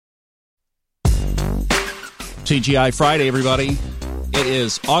TGI Friday, everybody. It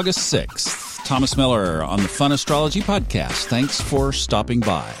is August 6th. Thomas Miller on the Fun Astrology Podcast. Thanks for stopping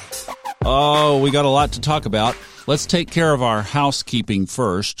by. Oh, we got a lot to talk about. Let's take care of our housekeeping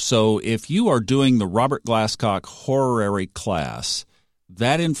first. So if you are doing the Robert Glasscock Horary class,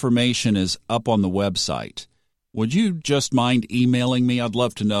 that information is up on the website. Would you just mind emailing me? I'd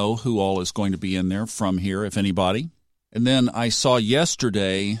love to know who all is going to be in there from here, if anybody. And then I saw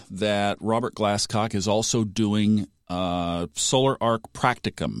yesterday that Robert Glasscock is also doing Solar Arc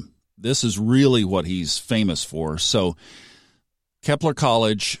Practicum. This is really what he's famous for. So Kepler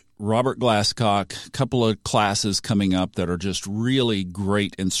College, Robert Glasscock, a couple of classes coming up that are just really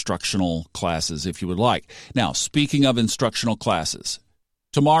great instructional classes, if you would like. Now, speaking of instructional classes,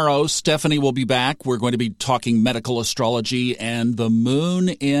 tomorrow, Stephanie will be back. We're going to be talking medical astrology and the moon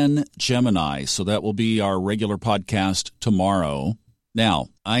in Gemini. So that will be our regular podcast tomorrow. Now,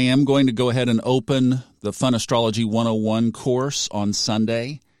 I am going to go ahead and open the Fun Astrology 101 course on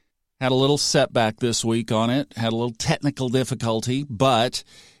Sunday. Had a little setback this week on it. Had a little technical difficulty, but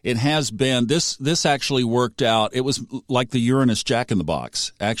it has been, this actually worked out. It was like the Uranus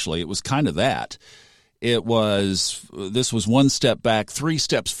Jack-in-the-Box. Actually, it was kind of that. This was one step back, 3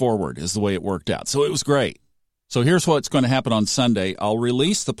 steps forward is the way it worked out. So it was great. So here's what's going to happen on Sunday. I'll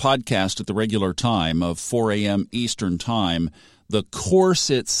release the podcast at the regular time of 4 a.m. Eastern Time. The course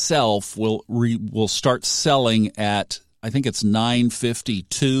itself will start selling at, I think it's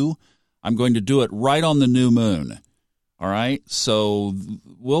 9:52. I'm going to do it right on the new moon. All right? So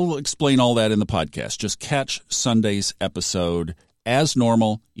we'll explain all that in the podcast. Just catch Sunday's episode. As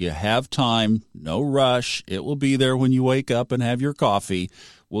normal, you have time, no rush. It will be there when you wake up and have your coffee.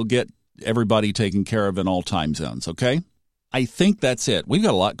 We'll get everybody taken care of in all time zones, okay? I think that's it. We've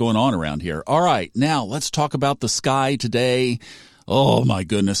got a lot going on around here. All right, now let's talk about the sky today. Oh, my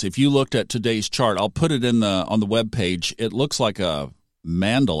goodness. If you looked at today's chart, I'll put it on the webpage. It looks like a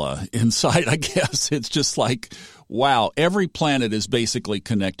mandala inside, I guess. It's just like, wow, every planet is basically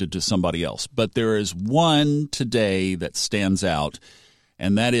connected to somebody else. But there is one today that stands out,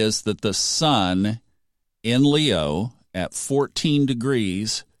 and that is that the sun in Leo at 14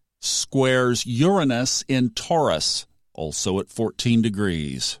 degrees squares Uranus in Taurus, also at 14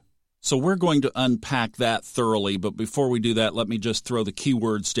 degrees. So we're going to unpack that thoroughly, but before we do that, let me just throw the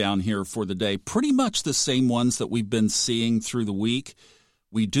keywords down here for the day. Pretty much the same ones that we've been seeing through the week.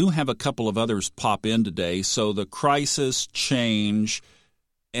 We do have a couple of others pop in today. So the crisis, change,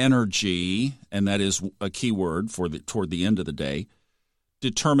 energy, and that is a keyword for toward the end of the day.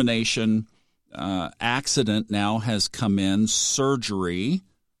 Determination, accident now has come in, surgery,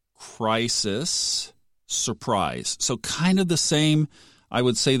 crisis, surprise. So kind of the same. I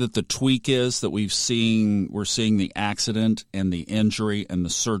would say that the tweak is that we're seeing the accident and the injury and the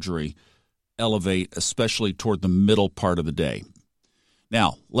surgery elevate, especially toward the middle part of the day.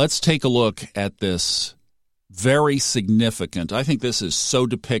 Now, let's take a look at this very significant, I think this is so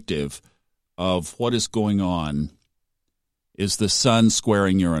depictive of what is going on, is the sun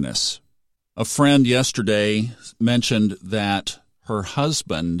squaring Uranus. A friend yesterday mentioned that her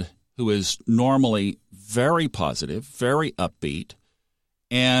husband, who is normally very positive, very upbeat,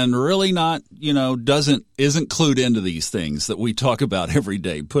 and really not, isn't clued into these things that we talk about every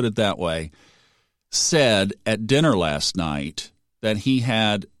day, put it that way, said at dinner last night that he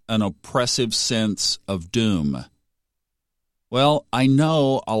had an oppressive sense of doom. Well, I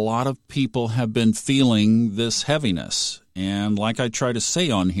know a lot of people have been feeling this heaviness, and like I try to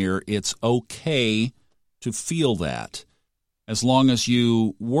say on here, it's okay to feel that, as long as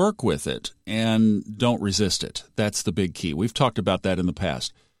you work with it and don't resist it. That's the big key. We've talked about that in the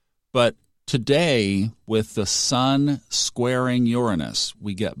past. But today, with the sun squaring Uranus,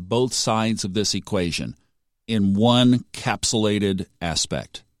 we get both sides of this equation in one capsulated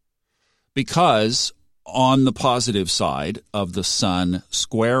aspect. Because on the positive side of the sun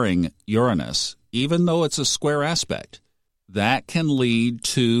squaring Uranus, even though it's a square aspect, that can lead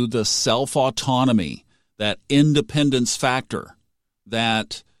to the self-autonomy, that independence factor,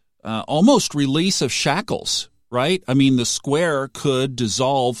 that almost release of shackles, right? I mean, the square could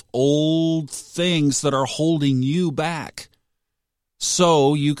dissolve old things that are holding you back.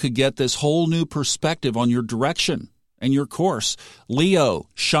 So you could get this whole new perspective on your direction and your course. Leo,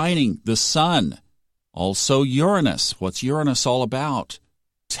 shining, the sun. Also Uranus. What's Uranus all about?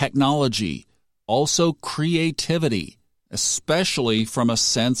 Technology. Also creativity, especially from a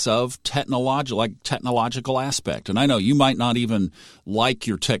sense of technological aspect. And I know you might not even like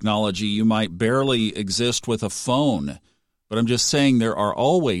your technology. You might barely exist with a phone. But I'm just saying there are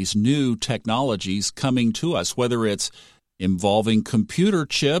always new technologies coming to us, whether it's involving computer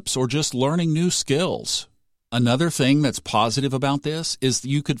chips or just learning new skills. Another thing that's positive about this is that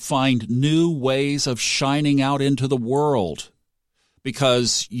you could find new ways of shining out into the world,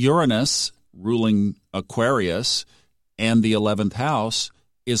 because Uranus, ruling Aquarius, and the 11th house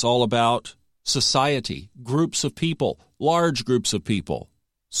is all about society, groups of people, large groups of people.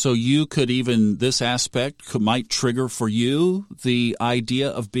 So you could even, this aspect might trigger for you the idea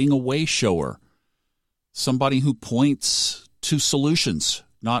of being a way shower, somebody who points to solutions,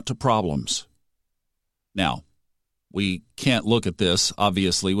 not to problems. Now, we can't look at this,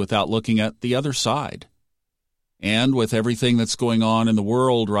 obviously, without looking at the other side. And with everything that's going on in the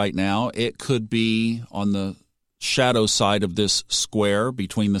world right now, it could be on the shadow side of this square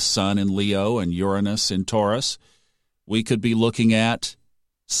between the Sun in Leo and Uranus in Taurus. We could be looking at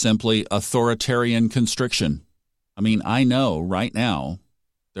simply authoritarian constriction. I mean, I know right now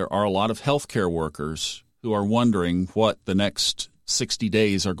there are a lot of healthcare workers who are wondering what the next 60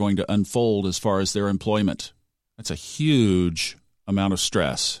 days are going to unfold as far as their employment. That's a huge amount of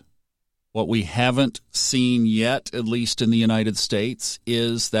stress. What we haven't seen yet, at least in the United States,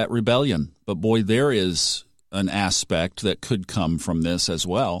 is that rebellion. But boy, there is an aspect that could come from this as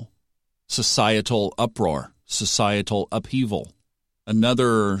well. Societal uproar, societal upheaval.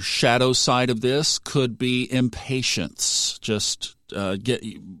 Another shadow side of this could be impatience. Just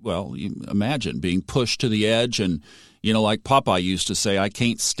imagine being pushed to the edge and, like Popeye used to say, I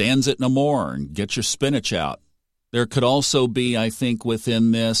can't stand it no more, and get your spinach out. There could also be, I think,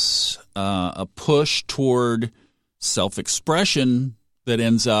 within this, a push toward self-expression that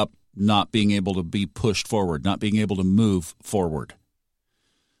ends up not being able to be pushed forward, not being able to move forward.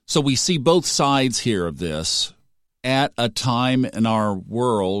 So we see both sides here of this at a time in our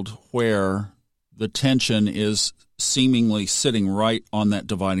world where the tension is seemingly sitting right on that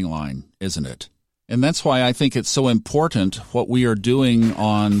dividing line, isn't it? And that's why I think it's so important what we are doing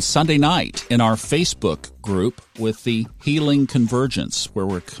on Sunday night in our Facebook group with the Healing Convergence, where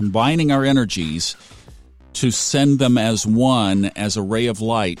we're combining our energies to send them as one, as a ray of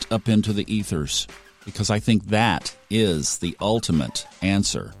light up into the ethers, because I think that is the ultimate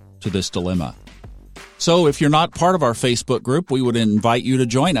answer to this dilemma. So if you're not part of our Facebook group, we would invite you to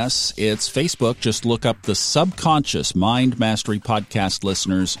join us. It's Facebook. Just look up the Subconscious Mind Mastery Podcast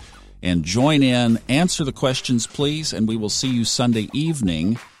listeners and join in. Answer the questions, please, and we will see you Sunday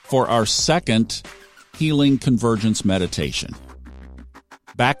evening for our second Healing Convergence meditation.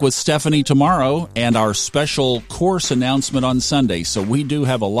 Back with Stephanie tomorrow and our special course announcement on Sunday. So we do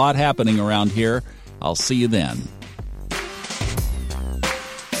have a lot happening around here. I'll see you then.